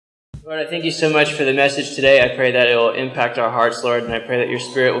Lord, I thank you so much for the message today. I pray that it will impact our hearts, Lord, and I pray that your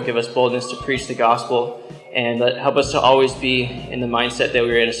Spirit will give us boldness to preach the gospel and help us to always be in the mindset that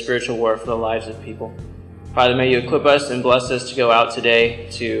we're in a spiritual war for the lives of people. Father, may you equip us and bless us to go out today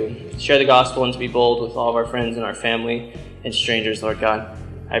to share the gospel and to be bold with all of our friends and our family and strangers, Lord God.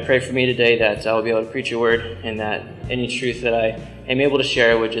 I pray for me today that I will be able to preach your word and that any truth that I am able to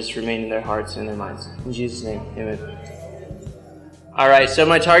share would just remain in their hearts and their minds. In Jesus' name, amen. All right, so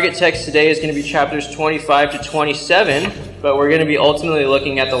my target text today is going to be chapters 25 to 27, but we're going to be ultimately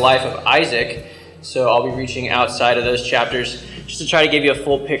looking at the life of Isaac, so I'll be reaching outside of those chapters just to try to give you a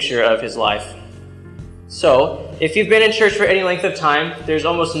full picture of his life. So, if you've been in church for any length of time, there's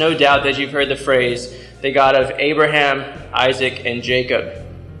almost no doubt that you've heard the phrase, the God of Abraham, Isaac, and Jacob.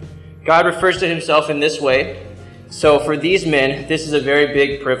 God refers to himself in this way, so for these men, this is a very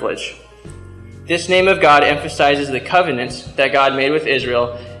big privilege. This name of God emphasizes the covenant that God made with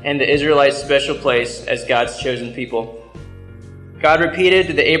Israel and the Israelites' special place as God's chosen people. God repeated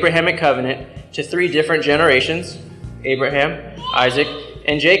the Abrahamic covenant to 3 different generations, Abraham, Isaac,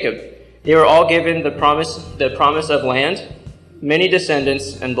 and Jacob. They were all given the promise of land, many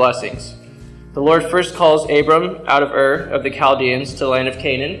descendants, and blessings. The Lord first calls Abram out of Ur of the Chaldeans to the land of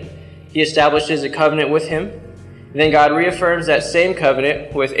Canaan. He establishes a covenant with him. Then God reaffirms that same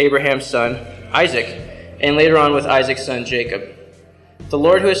covenant with Abraham's son, Isaac, and later on with Isaac's son, Jacob. The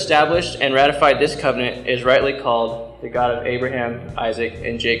Lord who established and ratified this covenant is rightly called the God of Abraham, Isaac,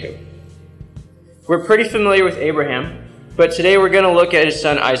 and Jacob. We're pretty familiar with Abraham, but today we're going to look at his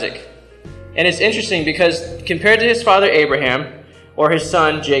son, Isaac. And it's interesting because compared to his father, Abraham, or his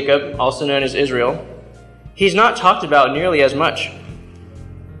son, Jacob, also known as Israel, he's not talked about nearly as much,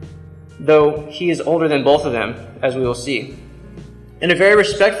 though he is older than both of them, as we will see. In a very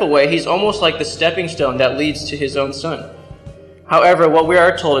respectful way, he's almost like the stepping stone that leads to his own son. However, what we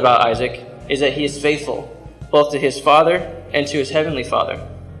are told about Isaac is that he is faithful, both to his father and to his heavenly Father.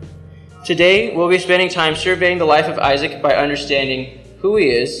 Today, we'll be spending time surveying the life of Isaac by understanding who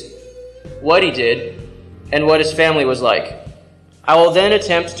he is, what he did, and what his family was like. I will then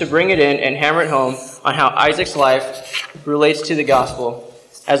attempt to bring it in and hammer it home on how Isaac's life relates to the gospel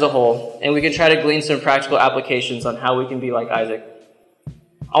as a whole, and we can try to glean some practical applications on how we can be like Isaac.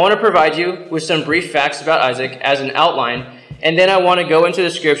 I want to provide you with some brief facts about Isaac as an outline, and then I want to go into the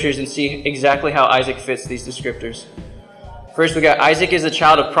scriptures and see exactly how Isaac fits these descriptors. First, we got Isaac is a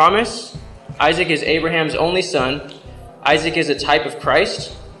child of promise. Isaac is Abraham's only son. Isaac is a type of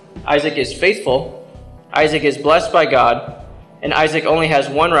Christ. Isaac is faithful. Isaac is blessed by God. And Isaac only has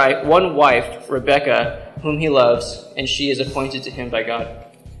one wife, Rebekah, whom he loves, and she is appointed to him by God.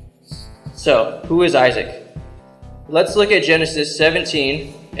 So, who is Isaac? Let's look at Genesis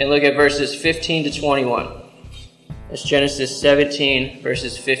 17 and look at verses 15 to 21. That's Genesis 17,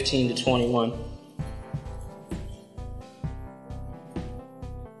 verses 15 to 21.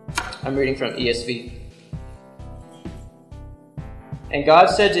 I'm reading from ESV. And God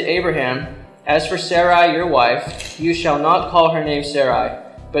said to Abraham, "As for Sarai your wife, you shall not call her name Sarai,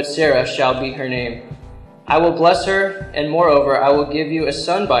 but Sarah shall be her name. I will bless her, and moreover I will give you a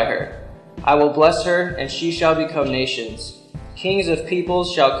son by her. I will bless her, and she shall become nations. Kings of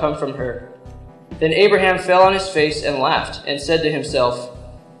peoples shall come from her." Then Abraham fell on his face and laughed, and said to himself,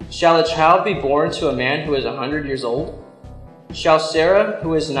 "Shall a child be born to a man who is 100 years old? Shall Sarah,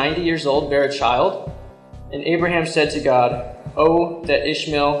 who is 90 years old, bear a child?" And Abraham said to God, "Oh, that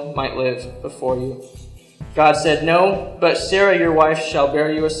Ishmael might live before you." God said, "No, but Sarah your wife shall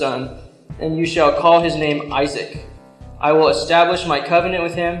bear you a son, and you shall call his name Isaac. I will establish my covenant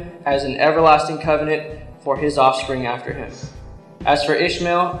with him as an everlasting covenant for his offspring after him. As for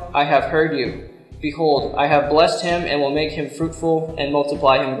Ishmael, I have heard you. Behold, I have blessed him and will make him fruitful and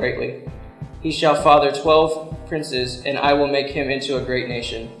multiply him greatly. He shall father 12 princes, and I will make him into a great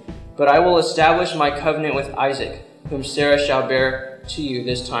nation. But I will establish my covenant with Isaac, whom Sarah shall bear to you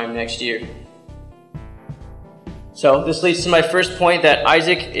this time next year." So this leads to my first point, that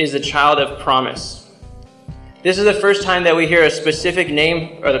Isaac is a child of promise. This is the first time that we hear a specific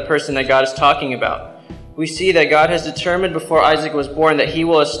name or the person that God is talking about. We see that God has determined before Isaac was born that he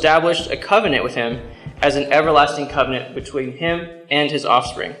will establish a covenant with him as an everlasting covenant between him and his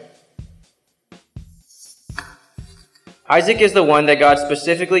offspring. Isaac is the one that God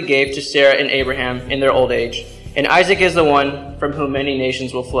specifically gave to Sarah and Abraham in their old age, and Isaac is the one from whom many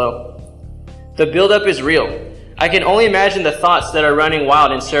nations will flow. The buildup is real. I can only imagine the thoughts that are running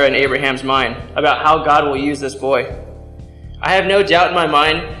wild in Sarah and Abraham's mind about how God will use this boy. I have no doubt in my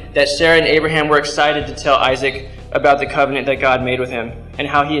mind that Sarah and Abraham were excited to tell Isaac about the covenant that God made with him and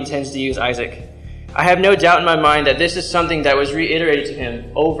how he intends to use Isaac. I have no doubt in my mind that this is something that was reiterated to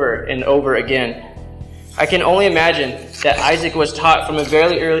him over and over again. I can only imagine that Isaac was taught from a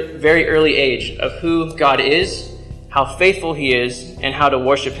very early age of who God is, how faithful he is, and how to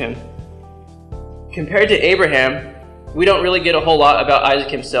worship him. Compared to Abraham, we don't really get a whole lot about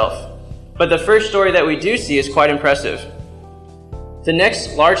Isaac himself, but the first story that we do see is quite impressive. The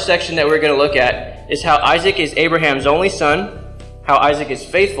next large section that we're going to look at is how Isaac is Abraham's only son, how Isaac is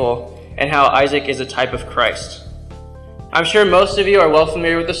faithful, and how Isaac is a type of Christ. I'm sure most of you are well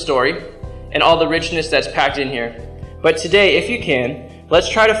familiar with the story and all the richness that's packed in here. But today, if you can, let's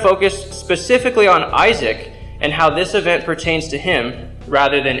try to focus specifically on Isaac and how this event pertains to him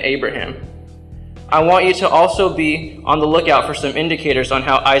rather than Abraham. I want you to also be on the lookout for some indicators on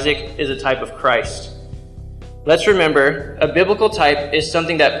how Isaac is a type of Christ. Let's remember, a biblical type is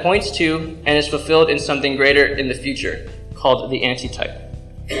something that points to and is fulfilled in something greater in the future, called the antitype.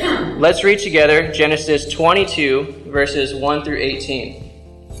 Let's read together Genesis 22, verses 1 through 18.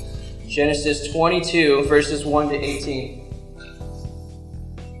 Genesis 22, verses 1 to 18.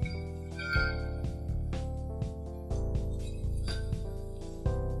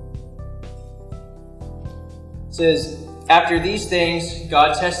 It says, "After these things,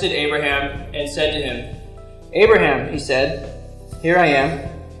 God tested Abraham and said to him, 'Abraham,' he said, 'Here I am.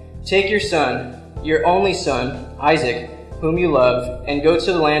 Take your son, your only son, Isaac, whom you love, and go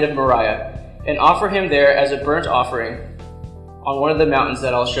to the land of Moriah, and offer him there as a burnt offering on one of the mountains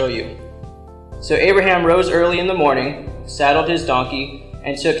that I'll show you.' So Abraham rose early in the morning, saddled his donkey,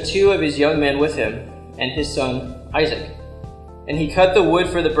 and took 2 of his young men with him, and his son Isaac. And he cut the wood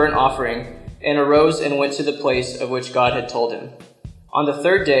for the burnt offering, and arose and went to the place of which God had told him. On the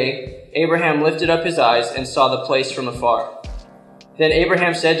 3rd day, Abraham lifted up his eyes and saw the place from afar. Then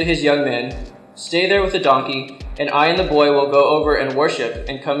Abraham said to his young men, 'Stay there with the donkey, and I and the boy will go over and worship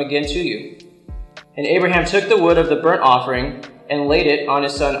and come again to you.' And Abraham took the wood of the burnt offering and laid it on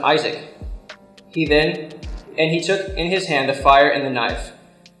his son Isaac. He took in his hand the fire and the knife.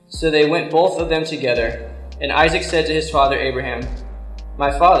 So they went both of them together. And Isaac said to his father Abraham,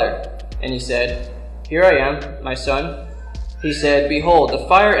 'My father.' And he said, 'Here I am, my son.' He said, 'Behold, the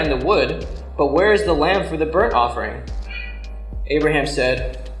fire and the wood, but where is the lamb for the burnt offering?' Abraham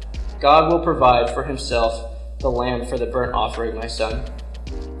said, 'God will provide for himself the lamb for the burnt offering, my son.'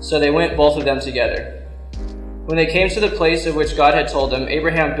 So they went both of them together. When they came to the place of which God had told them,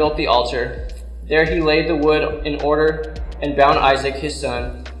 Abraham built the altar. There he laid the wood in order and bound Isaac his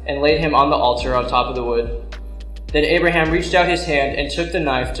son, and laid him on the altar on top of the wood. Then Abraham reached out his hand and took the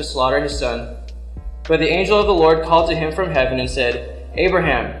knife to slaughter his son. But the angel of the Lord called to him from heaven and said,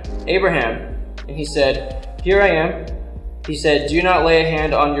 'Abraham, Abraham.' And he said, 'Here I am.' He said, 'Do not lay a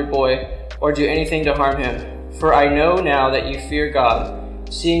hand on your boy, or do anything to harm him. For I know now that you fear God,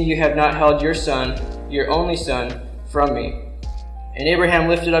 seeing you have not held your son, your only son, from me.' And Abraham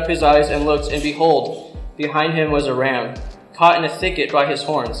lifted up his eyes and looked, and behold, behind him was a ram, caught in a thicket by his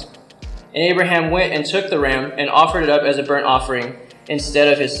horns. And Abraham went and took the ram and offered it up as a burnt offering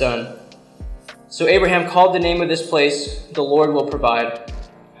instead of his son. So Abraham called the name of this place, 'The Lord will provide.'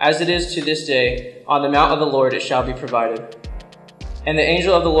 As it is to this day, on the mount of the Lord it shall be provided. And the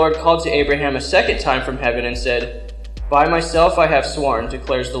angel of the Lord called to Abraham a second time from heaven and said, 'By myself I have sworn,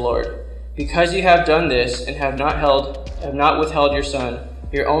 declares the Lord, because you have done this and have not withheld your son,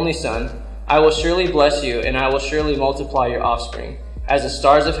 your only son, I will surely bless you, and I will surely multiply your offspring, as the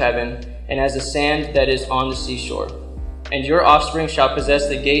stars of heaven, and as the sand that is on the seashore. And your offspring shall possess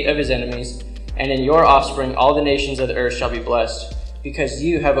the gate of his enemies, and in your offspring all the nations of the earth shall be blessed, because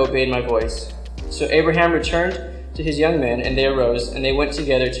you have obeyed my voice.' So Abraham returned to his young men, and they arose, and they went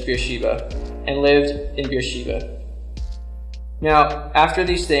together to Beersheba, and lived in Beersheba. Now, after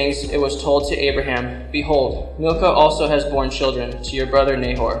these things, it was told to Abraham, 'Behold, Milcah also has borne children to your brother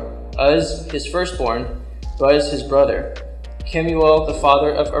Nahor, Uz his firstborn, Buz his brother, Kemuel the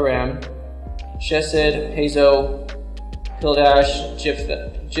father of Aram, Chesed, Hazo, Pildash,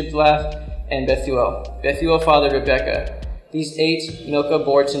 Jiblath, and Bethuel. Bethuel fathered Rebekah. These 8 Milcah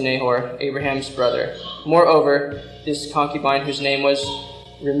bore to Nahor, Abraham's brother. Moreover, this concubine, whose name was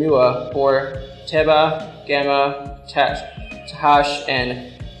Remuah, bore Teba, Gamma, Tahash,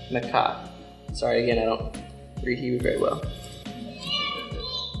 and Makah. Sorry, again, I don't read Hebrew very well.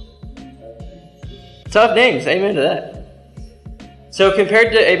 Tough names, amen to that. So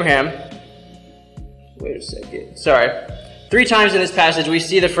compared to Abraham, wait a second, sorry. 3 times in this passage we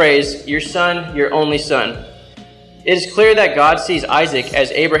see the phrase, your son, your only son. It is clear that God sees Isaac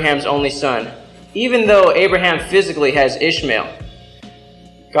as Abraham's only son, even though Abraham physically has Ishmael.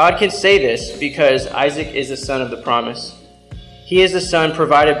 God can say this because Isaac is the son of the promise. He is the son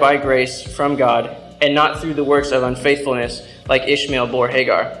provided by grace from God, and not through the works of unfaithfulness like Ishmael bore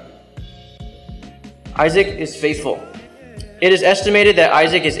Hagar. Isaac is faithful. It is estimated that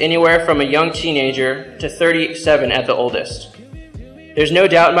Isaac is anywhere from a young teenager to 37 at the oldest. There's no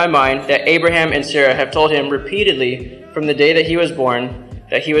doubt in my mind that Abraham and Sarah have told him repeatedly from the day that he was born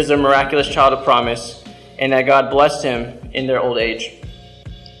that he was a miraculous child of promise and that God blessed him in their old age.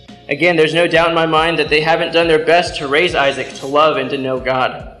 Again, there's no doubt in my mind that they haven't done their best to raise Isaac to love and to know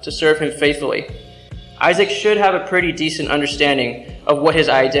God, to serve him faithfully. Isaac should have a pretty decent understanding of what his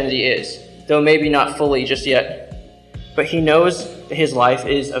identity is, though maybe not fully just yet. But he knows that his life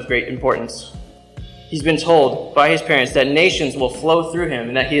is of great importance. He's been told by his parents that nations will flow through him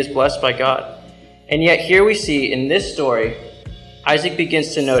and that he is blessed by God. And yet here we see in this story, Isaac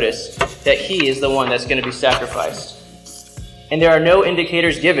begins to notice that he is the one that's going to be sacrificed. And there are no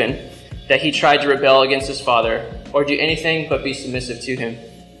indicators given that he tried to rebel against his father or do anything but be submissive to him.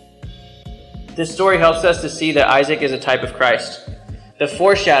 This story helps us to see that Isaac is a type of Christ, the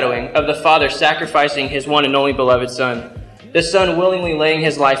foreshadowing of the father sacrificing his one and only beloved son, the son willingly laying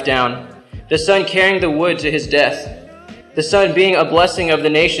his life down, the son carrying the wood to his death, the son being a blessing of the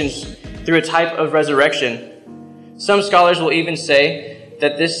nations through a type of resurrection. Some scholars will even say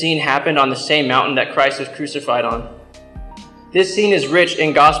that this scene happened on the same mountain that Christ was crucified on. This scene is rich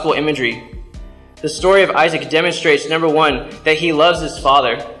in gospel imagery. The story of Isaac demonstrates, number one, that he loves his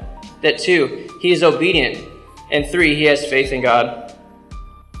father, that two, he is obedient, and three, he has faith in God.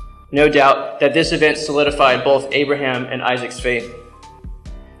 No doubt that this event solidified both Abraham and Isaac's faith.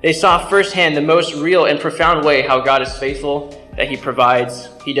 They saw firsthand the most real and profound way how God is faithful, that he provides,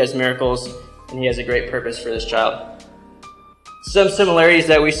 he does miracles, and he has a great purpose for this child. Some similarities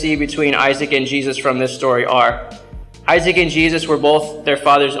that we see between Isaac and Jesus from this story are: Isaac and Jesus were both their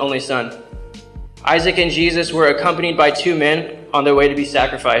father's only son. Isaac and Jesus were accompanied by two men on their way to be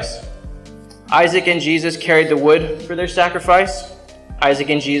sacrificed. Isaac and Jesus carried the wood for their sacrifice. Isaac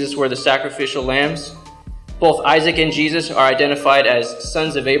and Jesus were the sacrificial lambs. Both Isaac and Jesus are identified as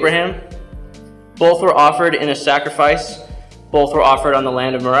sons of Abraham. Both were offered in a sacrifice. Both were offered on the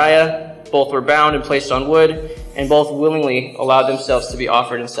land of Moriah. Both were bound and placed on wood, and both willingly allowed themselves to be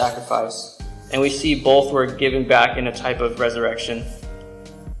offered in sacrifice. And we see both were given back in a type of resurrection.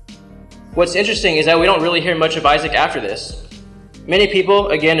 What's interesting is that we don't really hear much of Isaac after this. Many people,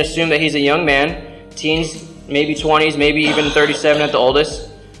 again, assume that he's a young man, teens, maybe 20s, maybe even 37 at the oldest.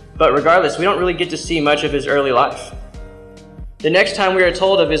 But regardless, we don't really get to see much of his early life. The next time we are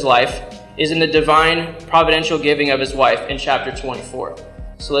told of his life is in the divine providential giving of his wife in chapter 24.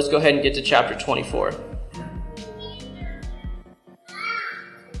 So let's go ahead and get to chapter 24.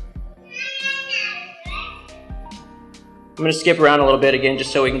 I'm going to skip around a little bit again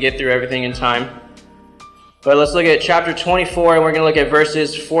just so we can get through everything in time. But let's look at chapter 24, and we're going to look at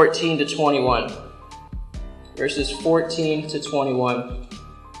verses 14 to 21. Verses 14 to 21.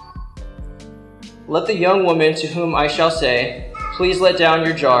 Let the young woman to whom I shall say, please let down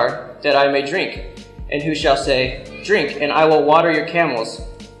your jar, that I may drink, and who shall say, drink, and I will water your camels.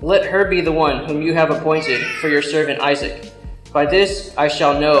 Let her be the one whom you have appointed for your servant Isaac. By this I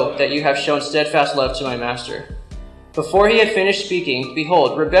shall know that you have shown steadfast love to my master. Before he had finished speaking,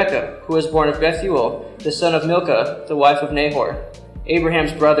 behold, Rebekah, who was born of Bethuel, the son of Milcah, the wife of Nahor,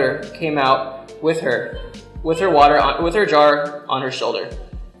 Abraham's brother, came out with her jar on her shoulder.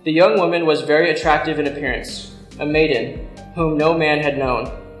 The young woman was very attractive in appearance, a maiden whom no man had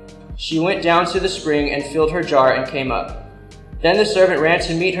known. She went down to the spring and filled her jar and came up. Then the servant ran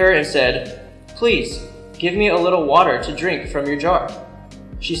to meet her and said, please, give me a little water to drink from your jar.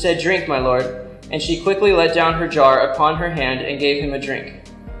 She said, drink, my lord. And she quickly let down her jar upon her hand and gave him a drink.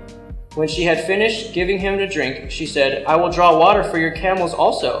 When she had finished giving him a drink, she said, I will draw water for your camels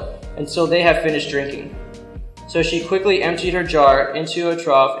also, until they have finished drinking. So she quickly emptied her jar into a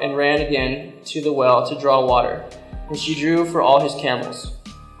trough and ran again to the well to draw water, and she drew for all his camels.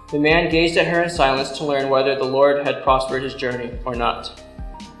 The man gazed at her in silence to learn whether the Lord had prospered his journey or not.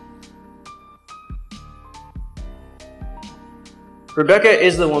 Rebekah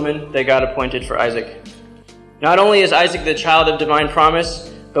is the woman that God appointed for Isaac. Not only is Isaac the child of divine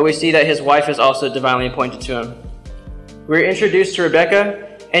promise, but we see that his wife is also divinely appointed to him. We're introduced to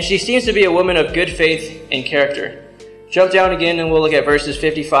Rebekah, and she seems to be a woman of good faith and character. Jump down again and we'll look at verses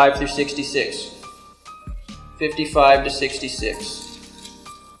 55 through 66. 55 to 66.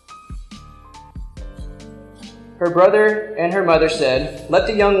 Her brother and her mother said, let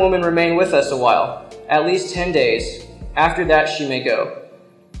the young woman remain with us a while, at least 10 days. After that she may go.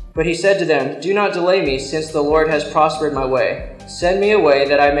 But he said to them, do not delay me, since the Lord has prospered my way. Send me away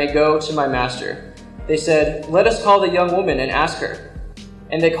that I may go to my master. They said, let us call the young woman and ask her.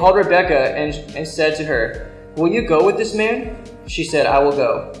 And they called Rebekah and said to her, "Will you go with this man?" She said, "I will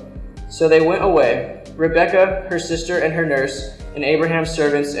go." So they went away, Rebekah, her sister, and her nurse, and Abraham's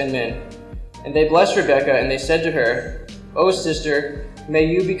servants and men. And they blessed Rebekah, and they said to her, "O sister, may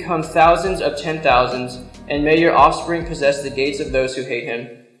you become thousands of 10,000s, and may your offspring possess the gates of those who hate him."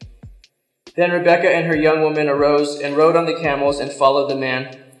 Then Rebekah and her young women arose and rode on the camels and followed the man.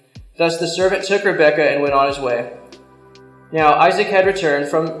 Thus the servant took Rebekah and went on his way. Now Isaac had returned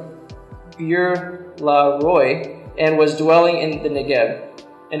from Beer-lahai and was dwelling in the Negeb.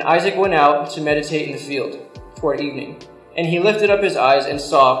 And Isaac went out to meditate in the field toward evening. And he lifted up his eyes and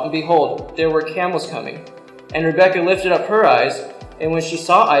saw, and behold, there were camels coming. And Rebekah lifted up her eyes, and when she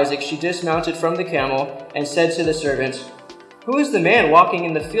saw Isaac, she dismounted from the camel and said to the servant, "Who is the man walking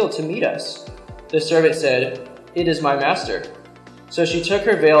in the field to meet us?" The servant said, "It is my master." So she took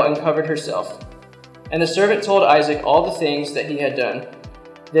her veil and covered herself. And the servant told Isaac all the things that he had done.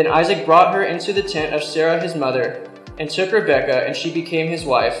 Then Isaac brought her into the tent of Sarah his mother, and took Rebekah, and she became his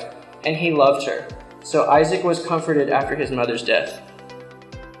wife, and he loved her. So Isaac was comforted after his mother's death.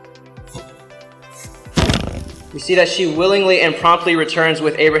 We see that she willingly and promptly returns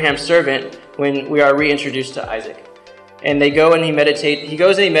with Abraham's servant when we are reintroduced to Isaac. And they go and he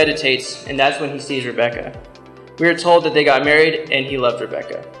goes and he meditates, and that's when he sees Rebekah. We are told that they got married and he loved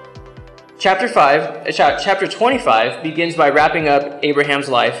Rebekah. Chapter 25 begins by wrapping up Abraham's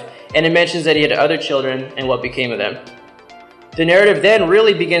life, and it mentions that he had other children and what became of them. The narrative then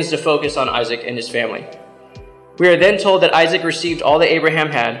really begins to focus on Isaac and his family. We are then told that Isaac received all that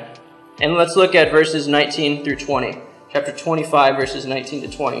Abraham had, and let's look at verses 19 through 20. Chapter 25, verses 19 to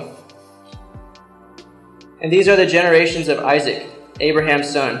 20. And these are the generations of Isaac, Abraham's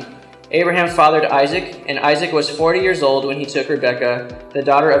son. Abraham fathered Isaac, and Isaac was 40 years old when he took Rebekah, the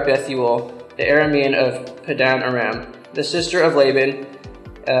daughter of Bethuel, the Aramean of Padan Aram, the sister of Laban,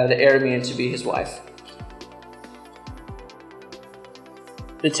 the Aramean, to be his wife.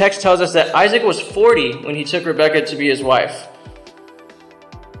 The text tells us that Isaac was 40 when he took Rebekah to be his wife.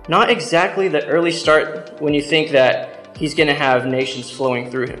 Not exactly the early start when you think that he's going to have nations flowing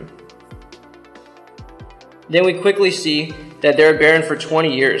through him. Then we quickly see that they're barren for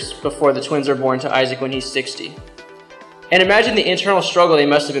 20 years before the twins are born to Isaac when he's 60. And imagine the internal struggle they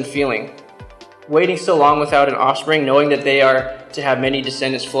must have been feeling, waiting so long without an offspring, knowing that they are to have many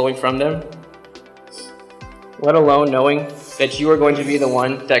descendants flowing from them, let alone knowing that you are going to be the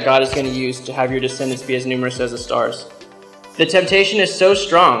one that God is going to use to have your descendants be as numerous as the stars. The temptation is so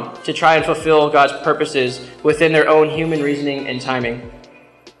strong to try and fulfill God's purposes within their own human reasoning and timing.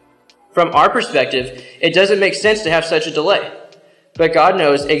 From our perspective, it doesn't make sense to have such a delay. But God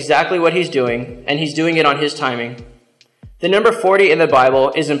knows exactly what he's doing, and he's doing it on his timing. The number 40 in the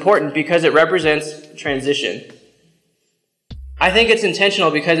Bible is important because it represents transition. I think it's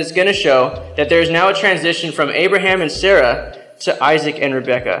intentional because it's going to show that there is now a transition from Abraham and Sarah to Isaac and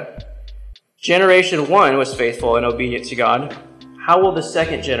Rebekah. Generation 1 was faithful and obedient to God. How will the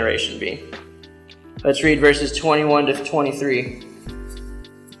second generation be? Let's read verses 21 to 23.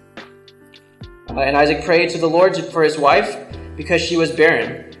 And Isaac prayed to the Lord for his wife because she was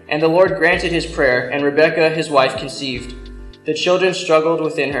barren. And the Lord granted his prayer, and Rebekah, his wife, conceived. The children struggled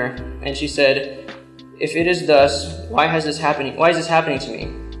within her, and she said, "If it is thus, why is this happening to me?"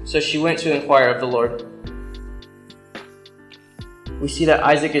 So she went to inquire of the Lord. We see that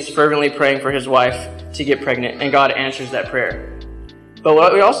Isaac is fervently praying for his wife to get pregnant, and God answers that prayer. But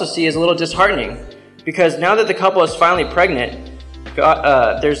what we also see is a little disheartening, because now that the couple is finally pregnant,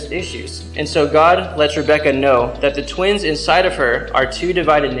 there's issues. And so God lets Rebekah know that the twins inside of her are two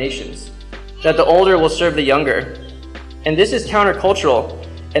divided nations, that the older will serve the younger. And this is countercultural,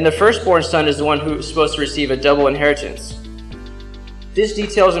 and the firstborn son is the one who is supposed to receive a double inheritance. This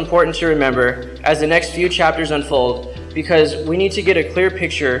detail is important to remember as the next few chapters unfold, because we need to get a clear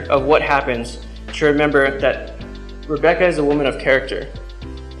picture of what happens to remember that Rebekah is a woman of character,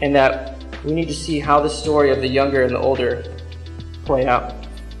 and that we need to see how the story of the younger and the older play out.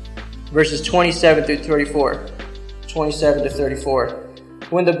 Verses 27 through 34. 27 to 34.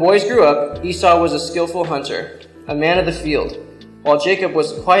 When the boys grew up, Esau was a skillful hunter, a man of the field, while Jacob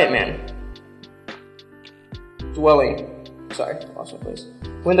was a quiet man,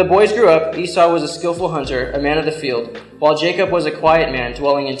 When the boys grew up, Esau was a skillful hunter, a man of the field, while Jacob was a quiet man,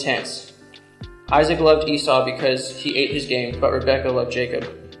 dwelling in tents. Isaac loved Esau because he ate his game, but Rebekah loved Jacob.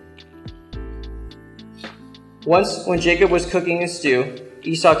 Once, when Jacob was cooking his stew,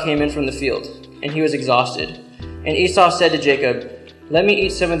 Esau came in from the field, and he was exhausted. And Esau said to Jacob, "Let me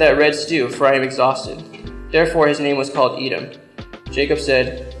eat some of that red stew, for I am exhausted." Therefore his name was called Edom. Jacob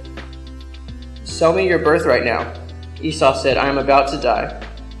said, "Sell me your birthright now." Esau said, I am about to die.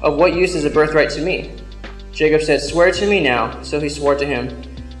 Of what use is a birthright to me? Jacob said, swear to me now. So he swore to him,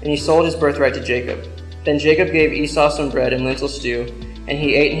 and he sold his birthright to Jacob. Then Jacob gave Esau some bread and lentil stew, and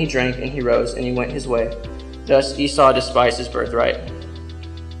he ate and he drank, and he rose, and he went his way. Thus Esau despised his birthright.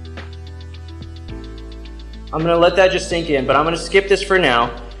 I'm going to let that just sink in, but I'm going to skip this for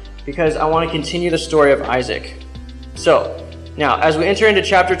now because I want to continue the story of Isaac. So, now, as we enter into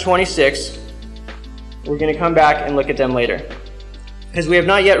chapter 26, we're going to come back and look at them later, because we have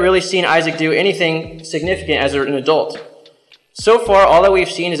not yet really seen Isaac do anything significant as an adult. So far, all that we've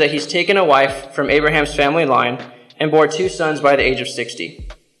seen is that he's taken a wife from Abraham's family line and bore 2 sons by the age of 60.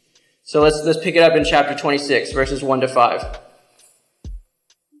 So let's pick it up in chapter 26, verses 1 to 5.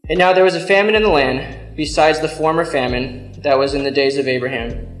 And now there was a famine in the land, besides the former famine that was in the days of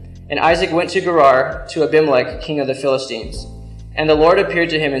Abraham. And Isaac went to Gerar to Abimelech, king of the Philistines. And the Lord appeared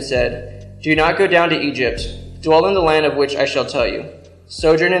to him and said, do not go down to Egypt. Dwell in the land of which I shall tell you.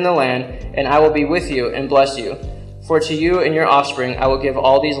 Sojourn in the land, and I will be with you and bless you. For to you and your offspring I will give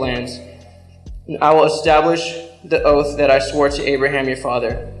all these lands. And I will establish the oath that I swore to Abraham your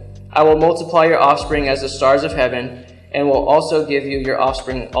father. I will multiply your offspring as the stars of heaven, and will also give you your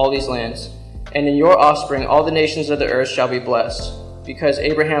offspring all these lands. And in your offspring all the nations of the earth shall be blessed, because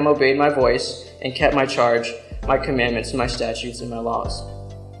Abraham obeyed my voice and kept my charge, my commandments, my statutes, and my laws.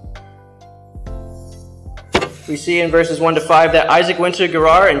 We see in verses 1 to 5 that Isaac went to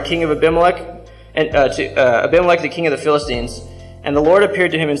Gerar and king of Abimelech, and to Abimelech the king of the Philistines. And the Lord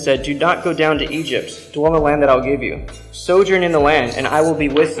appeared to him and said, do not go down to Egypt. Dwell in the land that I will give you. Sojourn in the land, and I will be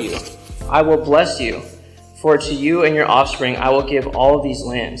with you. I will bless you. For to you and your offspring I will give all of these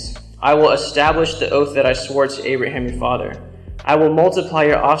lands. I will establish the oath that I swore to Abraham your father. I will multiply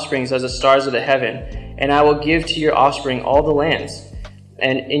your offsprings as the stars of the heaven, and I will give to your offspring all the lands.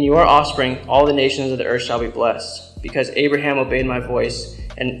 And in your offspring all the nations of the earth shall be blessed, because Abraham obeyed my voice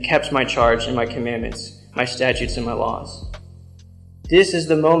and kept my charge and my commandments, my statutes and my laws. This is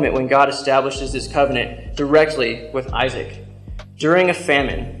the moment when God establishes this covenant directly with Isaac, during a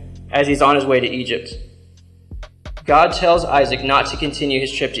famine, as he's on his way to Egypt. God tells Isaac not to continue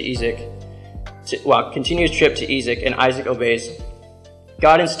his trip to Esek, and Isaac obeys.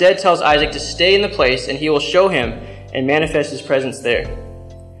 God instead tells Isaac to stay in the place, and he will show him and manifest his presence there.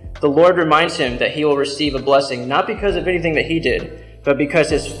 The Lord reminds him that he will receive a blessing, not because of anything that he did, but because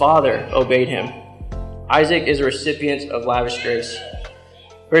his father obeyed him. Isaac is a recipient of lavish grace.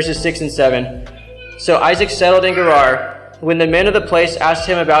 Verses 6 and 7. So Isaac settled in Gerar. When the men of the place asked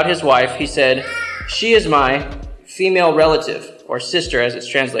him about his wife, he said, she is my female relative, or sister as it's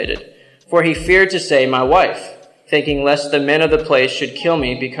translated. For he feared to say, my wife, thinking lest the men of the place should kill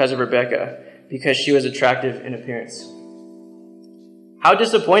me because of Rebekah, because she was attractive in appearance. How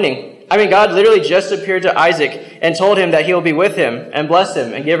disappointing. I mean, God literally just appeared to Isaac and told him that he will be with him and bless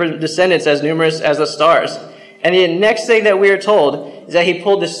him and give him descendants as numerous as the stars. And the next thing that we are told is that he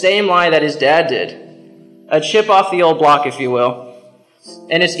pulled the same lie that his dad did. A chip off the old block, if you will.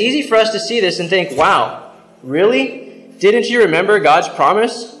 And it's easy for us to see this and think, wow, really? Didn't you remember God's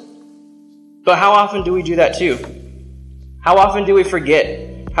promise? But how often do we do that too? How often do we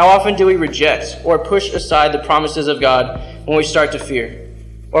forget? How often do we reject or push aside the promises of God when we start to fear?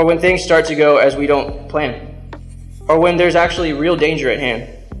 Or when things start to go as we don't plan? Or when there's actually real danger at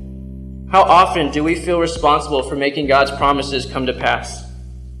hand? How often do we feel responsible for making God's promises come to pass?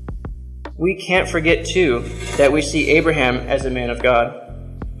 We can't forget, too, that we see Abraham as a man of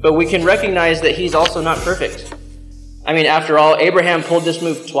God. But we can recognize that he's also not perfect. I mean, after all, Abraham pulled this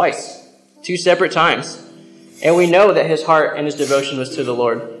move twice, 2 separate times. And we know that his heart and his devotion was to the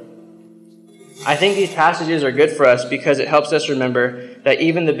Lord. I think these passages are good for us because it helps us remember that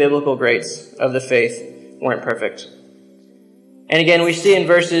even the biblical greats of the faith weren't perfect. And again, we see in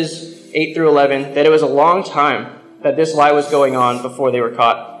verses 8 through 11 that it was a long time that this lie was going on before they were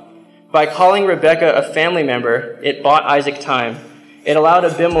caught. By calling Rebekah a family member, it bought Isaac time. It allowed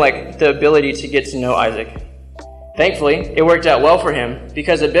Abimelech the ability to get to know Isaac. Thankfully, it worked out well for him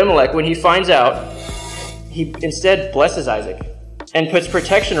because Abimelech, when he finds out, he instead blesses Isaac and puts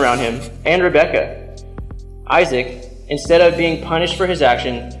protection around him and Rebekah. Isaac, instead of being punished for his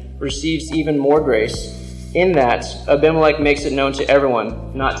action, receives even more grace in that Abimelech makes it known to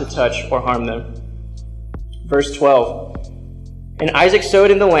everyone not to touch or harm them. Verse 12. And Isaac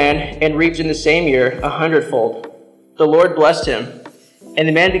sowed in the land and reaped in the same year 100-fold. The Lord blessed him, and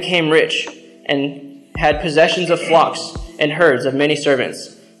the man became rich and had possessions of flocks and herds of many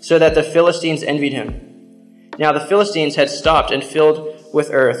servants, so that the Philistines envied him. Now the Philistines had stopped and filled with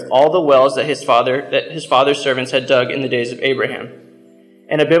earth all the wells that his father's servants had dug in the days of Abraham.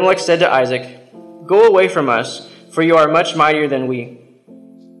 And Abimelech said to Isaac, "Go away from us, for you are much mightier than we."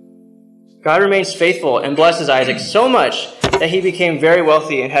 God remains faithful and blesses Isaac so much that he became very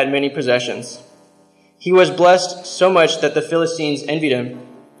wealthy and had many possessions. He was blessed so much that the Philistines envied him.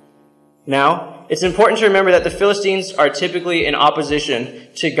 Now, it's important to remember that the Philistines are typically in opposition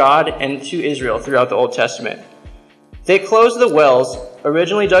to God and to Israel throughout the Old Testament. They closed the wells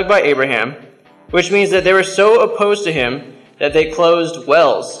originally dug by Abraham, which means that they were so opposed to him that they closed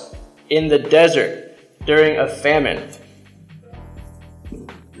wells in the desert during a famine.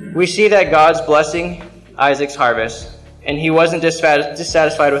 We see that God's blessing Isaac's harvest, and he wasn't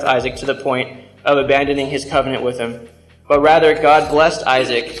dissatisfied with Isaac to the point of abandoning his covenant with him, but rather God blessed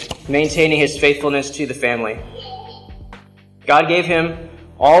Isaac, maintaining his faithfulness to the family. God gave him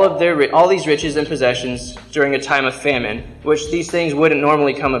all these riches and possessions during a time of famine, which these things wouldn't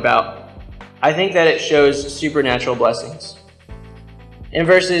normally come about. I think that it shows supernatural blessings. In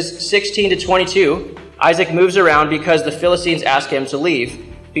verses 16 to 22, Isaac moves around because the Philistines ask him to leave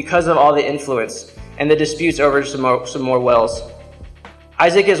because of all the influence and the disputes over some more wells.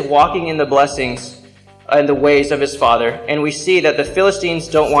 Isaac is walking in the blessings and the ways of his father, and we see that the Philistines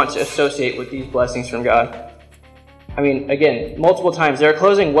don't want to associate with these blessings from God. I mean, again, multiple times, they're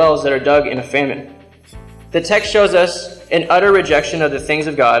closing wells that are dug in a famine. The text shows us an utter rejection of the things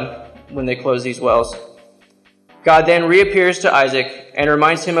of God when they close these wells. God then reappears to Isaac and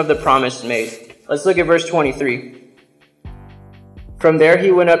reminds him of the promise made. Let's look at verse 23. From there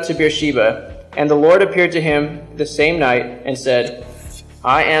he went up to Beersheba, and the Lord appeared to him the same night and said,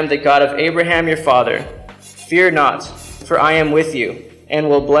 "I am the God of Abraham your father. Fear not, for I am with you, and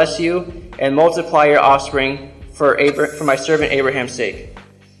will bless you and multiply your offspring for my servant Abraham's sake."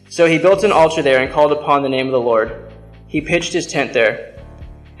 So he built an altar there and called upon the name of the Lord. He pitched his tent there.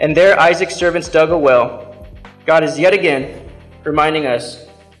 And there Isaac's servants dug a well. God is yet again reminding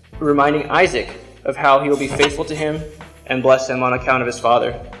Isaac of how he will be faithful to him and bless him on account of his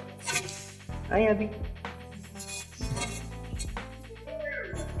father. Hi, Abby.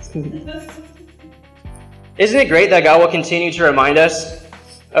 Isn't it great that God will continue to remind us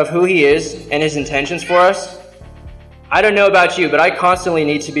of who he is and his intentions for us? I don't know about you, but I constantly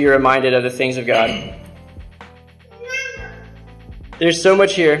need to be reminded of the things of God. There's so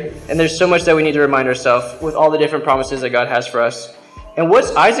much here, and there's so much that we need to remind ourselves with all the different promises that God has for us. And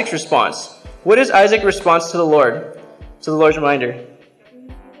what's Isaac's response? What is Isaac's response to the Lord? To the Lord's reminder?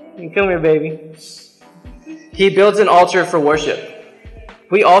 Come here, baby. He builds an altar for worship.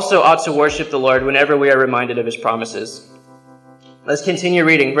 We also ought to worship the Lord whenever we are reminded of his promises. Let's continue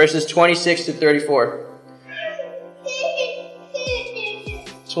reading, verses 26 to 34.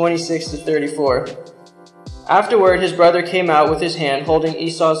 26 to 34. Afterward, his brother came out with his hand holding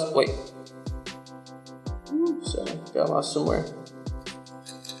Esau's... Sorry, got lost somewhere.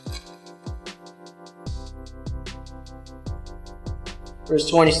 Verse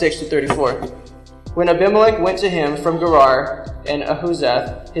 26 to 34. When Abimelech went to him from Gerar, and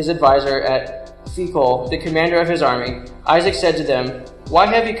Ahuzath, his advisor at Phicol, the commander of his army, Isaac said to them, "Why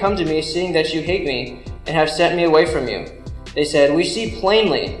have you come to me, seeing that you hate me, and have sent me away from you?" They said, we see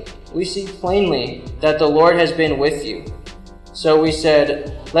plainly that the Lord has been with you." So we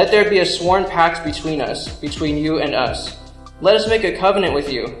said, "Let there be a sworn pact between us, between you and us. Let us make a covenant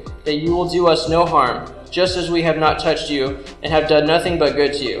with you, that you will do us no harm, just as we have not touched you, and have done nothing but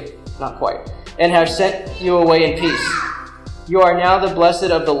good to you." Not quite. "And have sent you away in peace. You are now the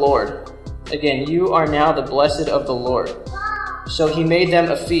blessed of the Lord." Again, you are now the blessed of the Lord. So he made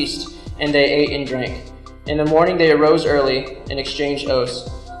them a feast, and they ate and drank. In the morning they arose early and exchanged oaths.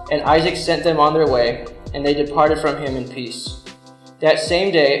 And Isaac sent them on their way, and they departed from him in peace. That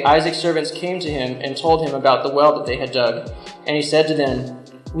same day Isaac's servants came to him and told him about the well that they had dug. And he said to them,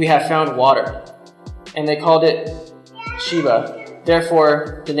 "We have found water." And they called it Sheba.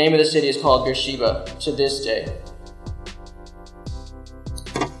 Therefore, the name of the city is called Beersheba to this day.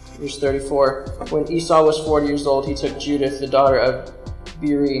 Verse 34. When Esau was 40 years old, he took Judith, the daughter of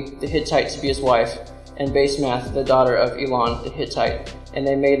Beeri the Hittite, to be his wife, and Basemath, the daughter of Elon the Hittite, and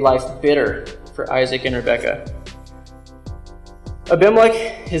they made life bitter for Isaac and Rebekah. Abimelech,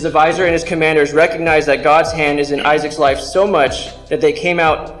 his advisor, and his commanders recognized that God's hand is in Isaac's life so much that they came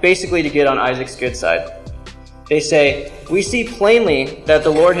out basically to get on Isaac's good side. They say, "We see plainly that the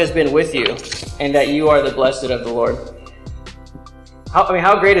Lord has been with you, and that you are the blessed of the Lord."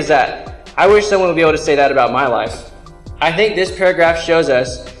 How great is that? I wish someone would be able to say that about my life. I think this paragraph shows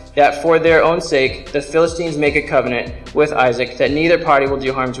us that for their own sake, the Philistines make a covenant with Isaac that neither party will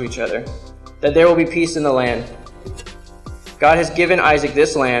do harm to each other, that there will be peace in the land. God has given Isaac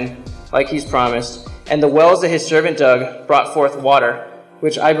this land, like he's promised, and the wells that his servant dug brought forth water,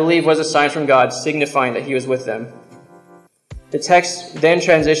 which I believe was a sign from God signifying that he was with them. The text then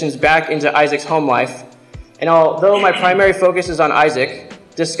transitions back into Isaac's home life, and although my primary focus is on Isaac,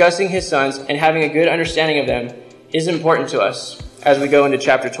 discussing his sons and having a good understanding of them is important to us as we go into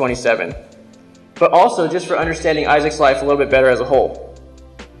chapter 27, but also just for understanding Isaac's life a little bit better as a whole.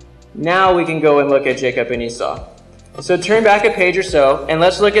 Now we can go and look at Jacob and Esau. So turn back a page or so, and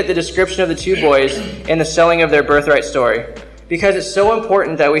let's look at the description of the two boys and the selling of their birthright story, because it's so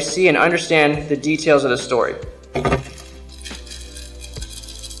important that we see and understand the details of the story.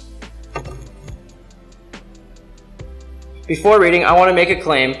 Before reading, I want to make a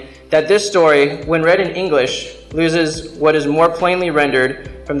claim that this story, when read in English, loses what is more plainly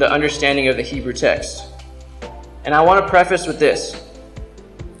rendered from the understanding of the Hebrew text. And I want to preface with this.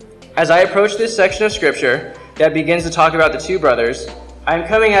 As I approach this section of Scripture that begins to talk about the two brothers, I'm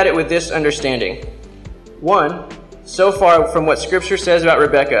coming at it with this understanding. One, so far from what Scripture says about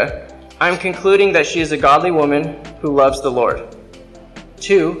Rebekah, I'm concluding that she is a godly woman who loves the Lord.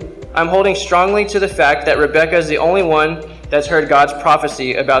 Two, I'm holding strongly to the fact that Rebekah is the only one that's heard God's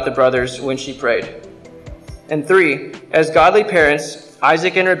prophecy about the brothers when she prayed. And three, as godly parents,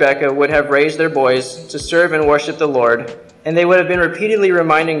 Isaac and Rebekah would have raised their boys to serve and worship the Lord, and they would have been repeatedly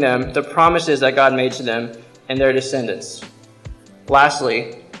reminding them the promises that God made to them and their descendants.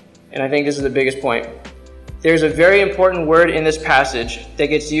 Lastly, and I think this is the biggest point, there's a very important word in this passage that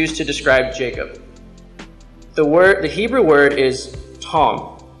gets used to describe Jacob. The Hebrew word is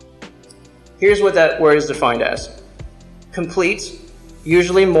tom. Here's what that word is defined as. Complete,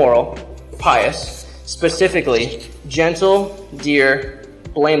 usually moral, pious, specifically gentle, dear,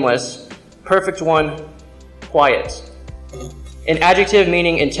 blameless, perfect one, quiet. An adjective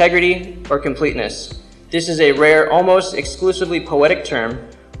meaning integrity or completeness. This is a rare, almost exclusively poetic term,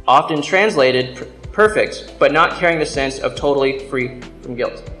 often translated perfect, but not carrying the sense of totally free from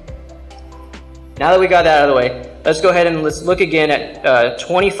guilt. Now that we got that out of the way, let's go ahead and let's look again at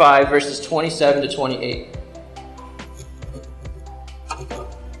 25 verses 27 to 28.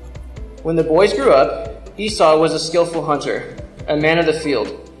 When the boys grew up, Esau was a skillful hunter, a man of the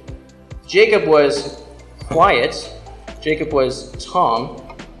field. Jacob was quiet. Jacob was Tom,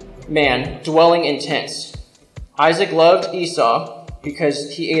 man, dwelling in tents. Isaac loved Esau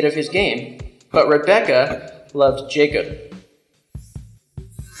because he ate of his game, but Rebekah loved Jacob.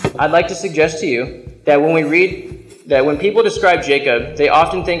 I'd like to suggest to you that when people describe Jacob, they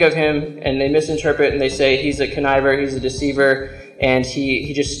often think of him and they misinterpret and they say he's a conniver, he's a deceiver, and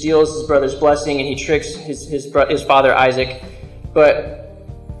he just steals his brother's blessing and he tricks his father Isaac. But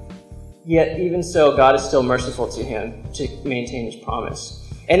yet, even so, God is still merciful to him to maintain his promise.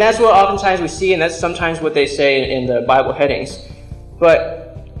 And that's what oftentimes we see, and that's sometimes what they say in the Bible headings.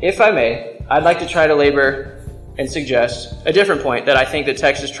 But if I may, I'd like to try to labor and suggest a different point that I think the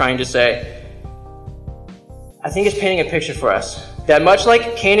text is trying to say. I think it's painting a picture for us that much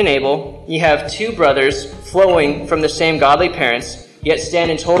like Cain and Abel, you have two brothers flowing from the same godly parents, yet stand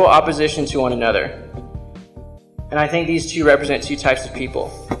in total opposition to one another. And I think these two represent two types of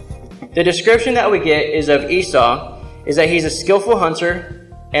people. The description that we get is of Esau is that he's a skillful hunter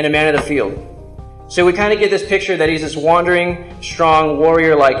and a man of the field. So we kind of get this picture that he's this wandering, strong,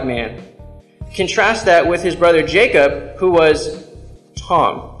 warrior-like man. Contrast that with his brother Jacob, who was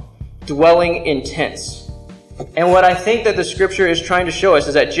Tom, dwelling in tents. And what I think that the scripture is trying to show us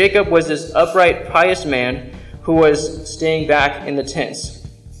is that Jacob was this upright, pious man who was staying back in the tents.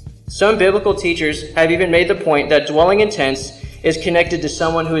 Some biblical teachers have even made the point that dwelling in tents is connected to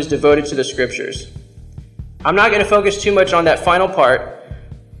someone who is devoted to the scriptures. I'm not going to focus too much on that final part.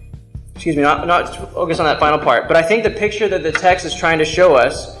 Not focus on that final part. But I think the picture that the text is trying to show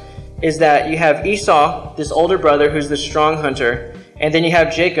us is that you have Esau, this older brother who's the strong hunter, and then you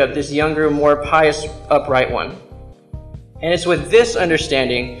have Jacob, this younger, more pious, upright one. And it's with this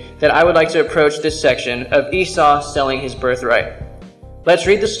understanding that I would like to approach this section of Esau selling his birthright. Let's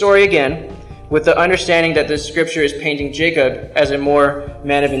read the story again with the understanding that this scripture is painting Jacob as a more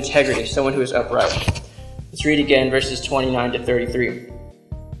man of integrity, someone who is upright. Let's read again verses 29 to 33.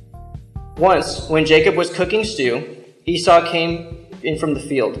 Once, when Jacob was cooking stew, Esau came in from the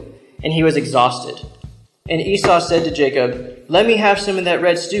field, and he was exhausted. And Esau said to Jacob, "Let me have some of that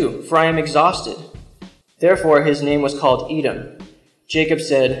red stew, for I am exhausted." Therefore his name was called Edom. Jacob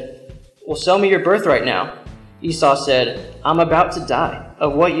said, "Well, sell me your birthright now." Esau said, "I'm about to die.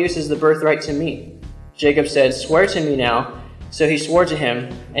 Of what use is the birthright to me?" Jacob said, "Swear to me now." So he swore to him,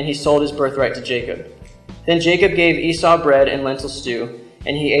 and he sold his birthright to Jacob. Then Jacob gave Esau bread and lentil stew,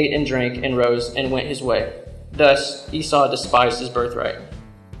 and he ate and drank and rose and went his way. Thus Esau despised his birthright.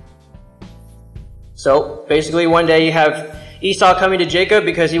 So basically one day you have Esau coming to Jacob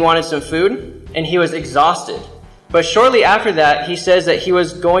because he wanted some food, and he was exhausted. But shortly after that, he says that he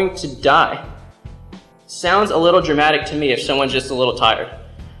was going to die. Sounds a little dramatic to me if someone's just a little tired.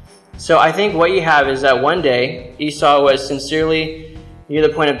 So I think what you have is that one day, Esau was sincerely near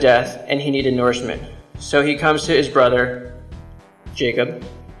the point of death, and he needed nourishment. So he comes to his brother, Jacob.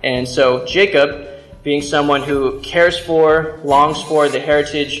 And so Jacob, being someone who cares for, longs for the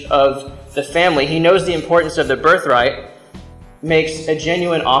heritage of the family, he knows the importance of the birthright, makes a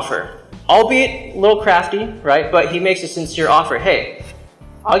genuine offer. Albeit a little crafty, right? But he makes a sincere offer. Hey,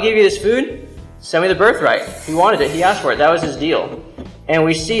 I'll give you this food. Send me the birthright. He wanted it. He asked for it. That was his deal. And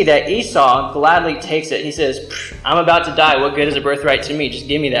we see that Esau gladly takes it. He says, I'm about to die. What good is a birthright to me? Just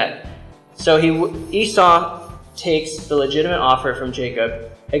give me that. So Esau takes the legitimate offer from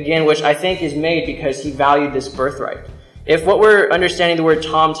Jacob, again, which I think is made because he valued this birthright. If what we're understanding the word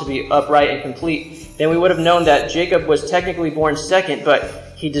Tom to be upright and complete, then we would have known that Jacob was technically born second,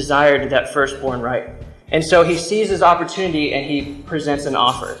 but he desired that firstborn right. And so he sees his opportunity and he presents an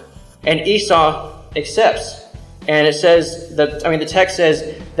offer. And Esau accepts. And it says, the text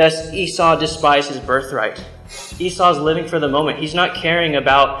says, thus Esau despised his birthright. Esau's living for the moment. He's not caring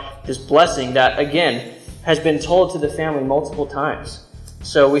about this blessing that, again, has been told to the family multiple times.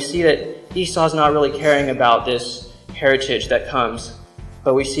 So we see that Esau's not really caring about this heritage that comes.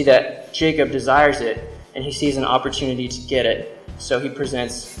 But we see that Jacob desires it, and he sees an opportunity to get it. So he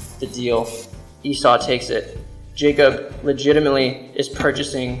presents the deal. Esau takes it. Jacob legitimately is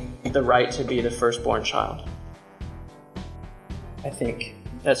purchasing the right to be the firstborn child. I think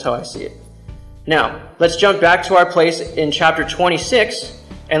that's how I see it. Now, let's jump back to our place in chapter 26,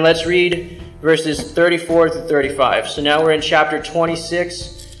 and let's read verses 34 to 35. So now we're in chapter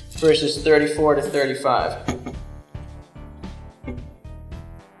 26, verses 34 to 35.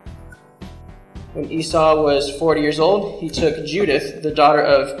 When Esau was 40 years old, he took Judith, the daughter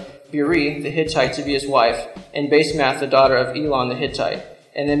of Beeri the Hittite, to be his wife, and Basemath, the daughter of Elon the Hittite,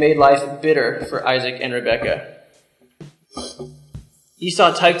 and they made life bitter for Isaac and Rebekah.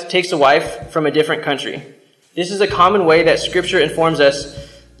 Esau takes a wife from a different country. This is a common way that Scripture informs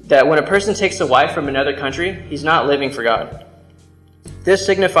us that when a person takes a wife from another country, he's not living for God. This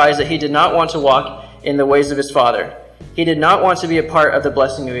signifies that he did not want to walk in the ways of his father. He did not want to be a part of the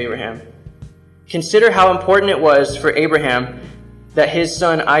blessing of Abraham. Consider how important it was for Abraham that his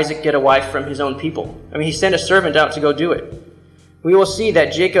son Isaac get a wife from his own people. He sent a servant out to go do it. We will see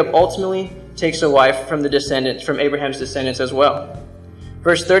that Jacob ultimately takes a wife from Abraham's descendants as well.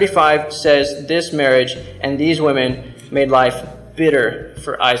 Verse 35 says, this marriage and these women made life bitter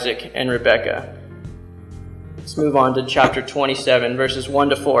for Isaac and Rebekah. Let's move on to chapter 27, verses 1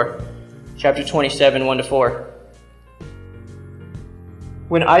 to 4. Chapter 27, 1 to 4.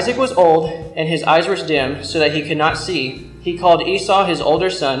 When Isaac was old and his eyes were dim so that he could not see, he called Esau his older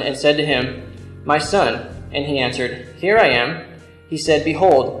son and said to him, my son. And he answered, here I am. He said,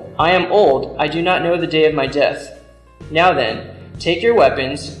 behold, I am old. I do not know the day of my death. Now then, take your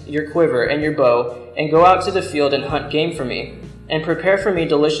weapons, your quiver, and your bow, and go out to the field and hunt game for me, and prepare for me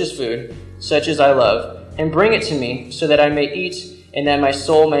delicious food, such as I love, and bring it to me, so that I may eat, and that my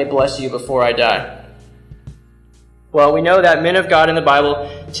soul may bless you before I die. Well, we know that men of God in the Bible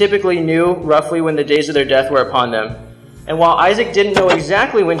typically knew roughly when the days of their death were upon them. And while Isaac didn't know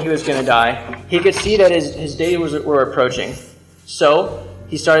exactly when he was going to die, he could see that his days were approaching. So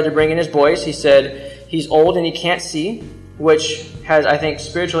he started to bring in his boys. He said he's old and he can't see, which has, I think,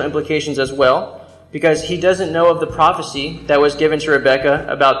 spiritual implications as well, because he doesn't know of the prophecy that was given to Rebekah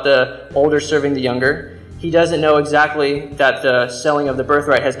about the older serving the younger. He doesn't know exactly that the selling of the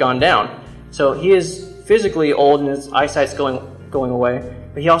birthright has gone down. So he is physically old and his eyesight's going away,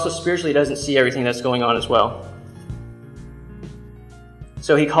 but he also spiritually doesn't see everything that's going on as well.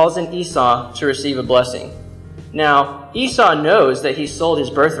 So he calls in Esau to receive a blessing. Now, Esau knows that he sold his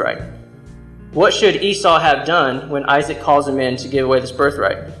birthright. What should Esau have done when Isaac calls him in to give away this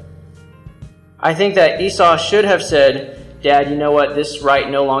birthright? I think that Esau should have said, Dad, you know what? This right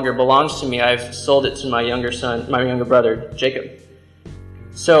no longer belongs to me. I've sold it to my younger brother, Jacob.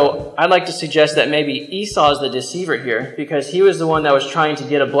 So I'd like to suggest that maybe Esau is the deceiver here, because he was the one that was trying to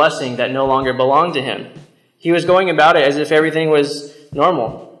get a blessing that no longer belonged to him. He was going about it as if everything was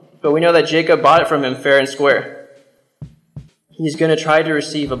normal. But we know that Jacob bought it from him fair and square. He's going to try to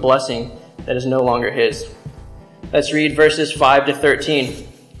receive a blessing that is no longer his. Let's read verses 5 to 13.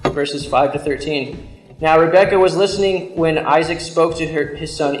 Verses 5 to 13. Now Rebekah was listening when Isaac spoke to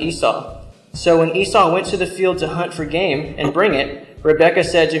his son Esau. So when Esau went to the field to hunt for game and bring it, Rebekah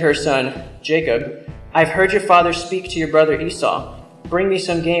said to her son Jacob, I've heard your father speak to your brother Esau. Bring me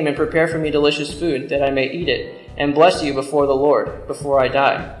some game and prepare for me delicious food, that I may eat it, and bless you before the Lord, before I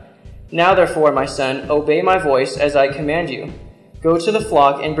die. Now therefore, my son, obey my voice as I command you. Go to the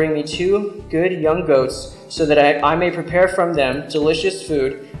flock and bring me 2 good young goats, so that I may prepare from them delicious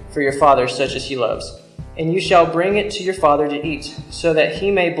food for your father, such as he loves. And you shall bring it to your father to eat, so that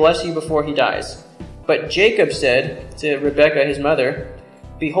he may bless you before he dies. But Jacob said to Rebekah his mother,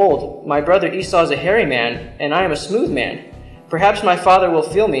 Behold, my brother Esau is a hairy man, and I am a smooth man. Perhaps my father will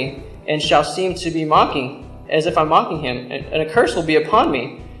feel me, and shall seem to be mocking, as if I'm mocking him, and a curse will be upon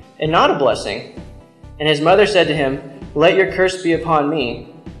me, and not a blessing. And his mother said to him, Let your curse be upon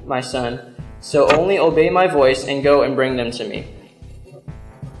me, my son, so only obey my voice and go and bring them to me.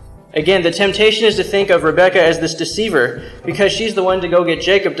 Again, the temptation is to think of Rebekah as this deceiver, because she's the one to go get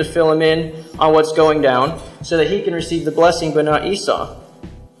Jacob to fill him in on what's going down, so that he can receive the blessing, but not Esau.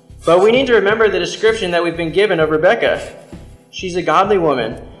 But we need to remember the description that we've been given of Rebekah. She's a godly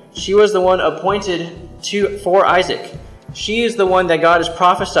woman. She was the one appointed for Isaac. She is the one that God has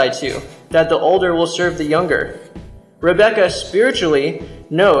prophesied to, that the older will serve the younger. Rebekah spiritually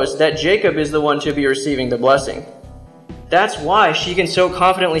knows that Jacob is the one to be receiving the blessing. That's why she can so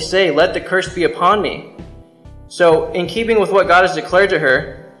confidently say, Let the curse be upon me. So, in keeping with what God has declared to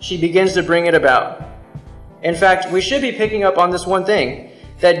her, she begins to bring it about. In fact, we should be picking up on this one thing,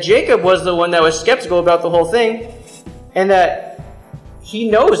 that Jacob was the one that was skeptical about the whole thing, and that he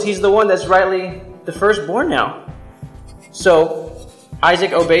knows he's the one that's rightly the firstborn now. So,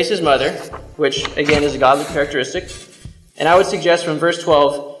 Isaac obeys his mother, which again is a godly characteristic. And I would suggest from verse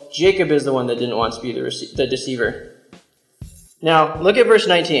 12, Jacob is the one that didn't want to be the deceiver. Now, look at verse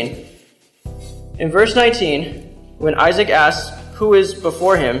 19. In verse 19, when Isaac asks who is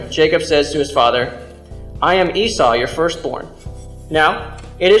before him, Jacob says to his father, I am Esau, your firstborn. Now,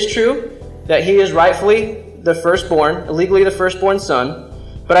 it is true that he is rightfully the firstborn, legally the firstborn son,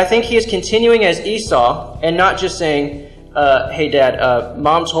 but I think he is continuing as Esau and not just saying, hey dad,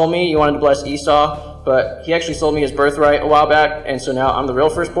 mom told me you wanted to bless Esau, but he actually sold me his birthright a while back, and so now I'm the real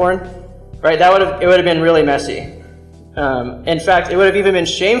firstborn. Right? It would have been really messy. In fact, it would have even been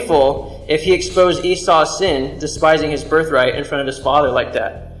shameful if he exposed Esau's sin, despising his birthright in front of his father like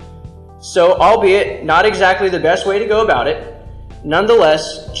that. So, albeit not exactly the best way to go about it,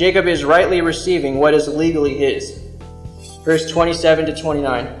 nonetheless, Jacob is rightly receiving what is legally his. Verse 27 to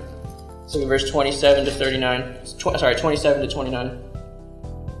 29. So verse 27 to 39. 27 to 29.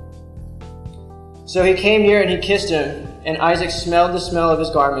 So he came near and he kissed him, and Isaac smelled the smell of his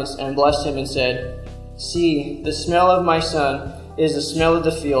garments and blessed him and said, See, the smell of my son is the smell of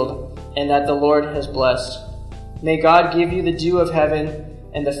the field, and that the Lord has blessed. May God give you the dew of heaven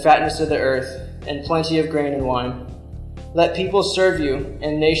and the fatness of the earth, and plenty of grain and wine. Let people serve you,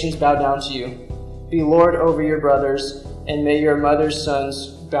 and nations bow down to you. Be Lord over your brothers, and may your mother's sons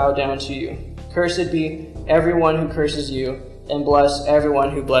bow down to you. Cursed be everyone who curses you, and bless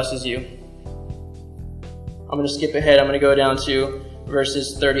everyone who blesses you. I'm going to skip ahead. I'm going to go down to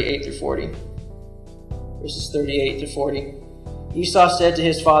verses 38 through 40. Verses 38 to 40. Esau said to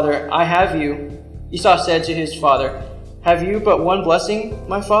his father, Esau said to his father, Have you but one blessing,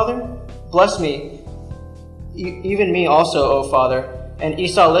 my father? Bless me, even me also, O father. And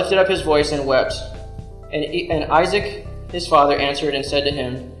Esau lifted up his voice and wept. And Isaac, his father, answered and said to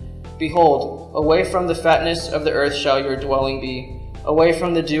him, Behold, away from the fatness of the earth shall your dwelling be, away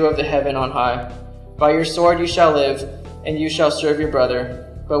from the dew of the heaven on high. By your sword you shall live, and you shall serve your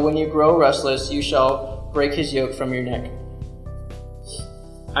brother. But when you grow restless, you shall break his yoke from your neck.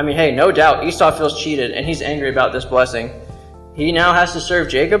 I mean, hey, no doubt Esau feels cheated, and he's angry about this blessing. He now has to serve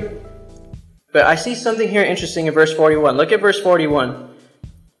Jacob. But I see something here interesting in verse 41. Look at verse 41.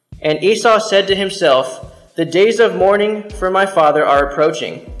 And Esau said to himself, The days of mourning for my father are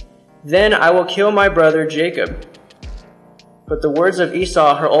approaching. Then I will kill my brother Jacob. But the words of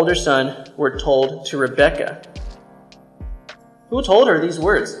Esau, her older son, were told to Rebekah. Who told her these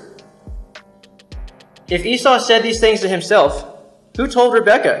words? If Esau said these things to himself, who told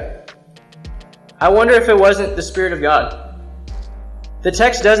Rebekah? I wonder if it wasn't the Spirit of God. The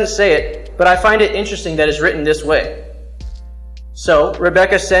text doesn't say it, but I find it interesting that it's written this way. So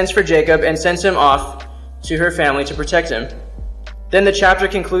Rebekah sends for Jacob and sends him off to her family to protect him. Then the chapter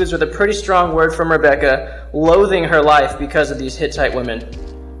concludes with a pretty strong word from Rebekah, loathing her life because of these Hittite women.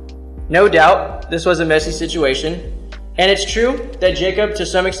 No doubt, this was a messy situation, and it's true that Jacob, to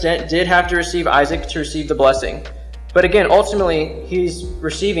some extent, did have to receive Isaac to receive the blessing. But again, ultimately, he's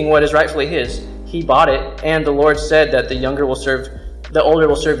receiving what is rightfully his. He bought it, and the Lord said that the older will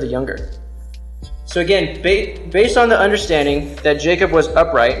serve the younger. So again, based on the understanding that Jacob was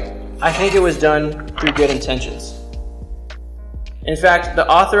upright, I think it was done through good intentions. In fact, the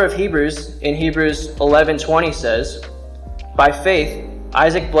author of Hebrews, in Hebrews 11:20 says, By faith,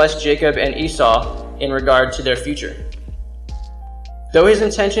 Isaac blessed Jacob and Esau in regard to their future. Though his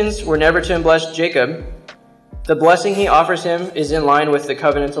intentions were never to bless Jacob, the blessing he offers him is in line with the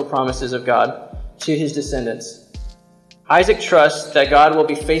covenantal promises of God to his descendants. Isaac trusts that God will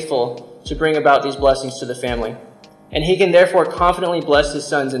be faithful to bring about these blessings to the family, and he can therefore confidently bless his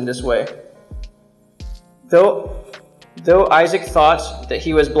sons in this way. Though Isaac thought that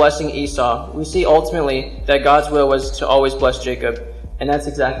he was blessing Esau, we see ultimately that God's will was to always bless Jacob, and that's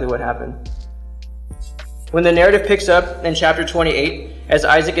exactly what happened. When the narrative picks up in chapter 28, as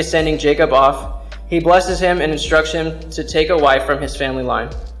Isaac is sending Jacob off, he blesses him and instructs him to take a wife from his family line.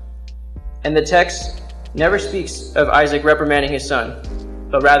 And the text never speaks of Isaac reprimanding his son,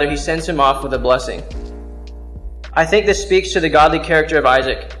 but rather he sends him off with a blessing. I think this speaks to the godly character of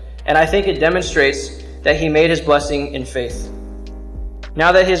Isaac, and I think it demonstrates that he made his blessing in faith.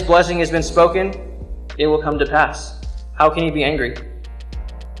 Now that his blessing has been spoken, it will come to pass. How can he be angry?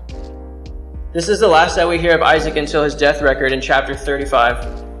 This is the last that we hear of Isaac until his death record in chapter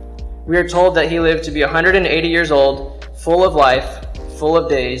 35. We are told that he lived to be 180 years old, full of life, full of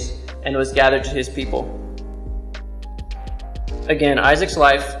days, and was gathered to his people. Again, Isaac's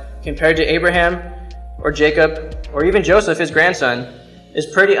life, compared to Abraham or Jacob, or even Joseph, his grandson, is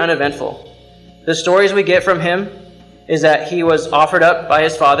pretty uneventful. The stories we get from him is that he was offered up by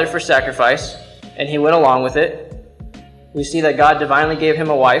his father for sacrifice, and he went along with it. We see that God divinely gave him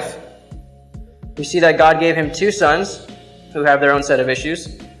a wife. We see that God gave him 2 sons who have their own set of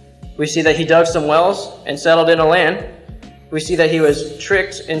issues. We see that he dug some wells and settled in a land. We see that he was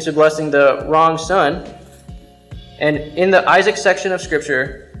tricked into blessing the wrong son. And in the Isaac section of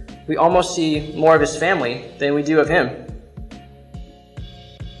Scripture, we almost see more of his family than we do of him.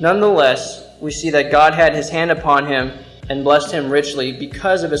 Nonetheless, we see that God had his hand upon him and blessed him richly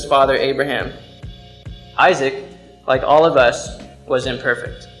because of his father Abraham. Isaac, like all of us, was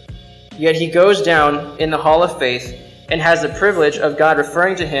imperfect. Yet he goes down in the hall of faith and has the privilege of God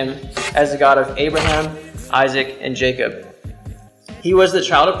referring to him as the God of Abraham, Isaac, and Jacob. He was the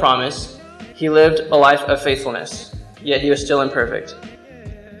child of promise. He lived a life of faithfulness, yet he was still imperfect.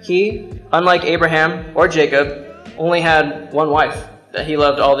 He, unlike Abraham or Jacob, only had one wife that he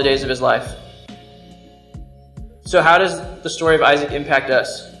loved all the days of his life. So how does the story of Isaac impact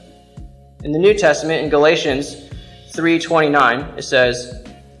us? In the New Testament, in Galatians 3:29, it says,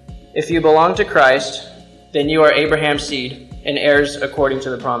 "If you belong to Christ, then you are Abraham's seed and heirs according to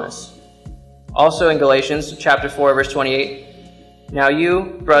the promise." Also in Galatians chapter 4, verse 28, "Now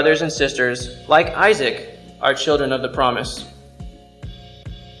you, brothers and sisters, like Isaac, are children of the promise."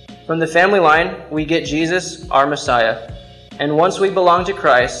 From the family line, we get Jesus, our Messiah. And once we belong to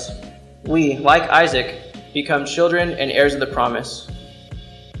Christ, we, like Isaac, become children and heirs of the promise.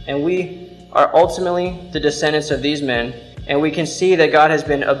 And we are ultimately the descendants of these men, and we can see that God has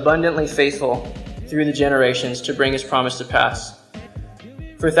been abundantly faithful through the generations to bring his promise to pass.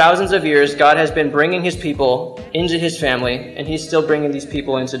 For thousands of years, God has been bringing his people into his family, and he's still bringing these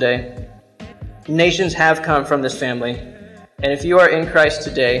people in today. Nations have come from this family, and if you are in Christ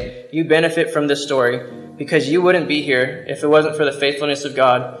today, you benefit from this story because you wouldn't be here if it wasn't for the faithfulness of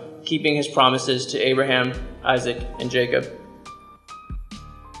God keeping his promises to Abraham, Isaac, and Jacob.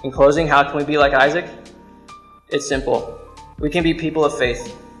 In closing, how can we be like Isaac? It's simple. We can be people of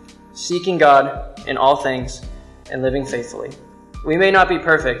faith, seeking God in all things and living faithfully. We may not be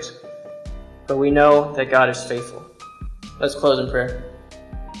perfect, but we know that God is faithful. Let's close in prayer.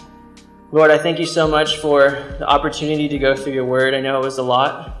 Lord, I thank you so much for the opportunity to go through your word. I know it was a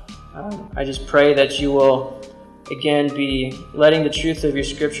lot. I just pray that you will, again, be letting the truth of your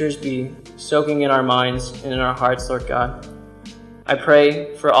scriptures be soaking in our minds and in our hearts, Lord God. I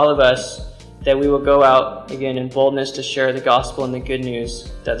pray for all of us that we will go out, again, in boldness to share the gospel and the good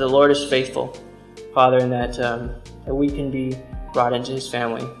news, that the Lord is faithful, Father, and that we can be brought into his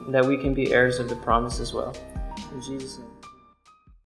family, and that we can be heirs of the promise as well. In Jesus' name.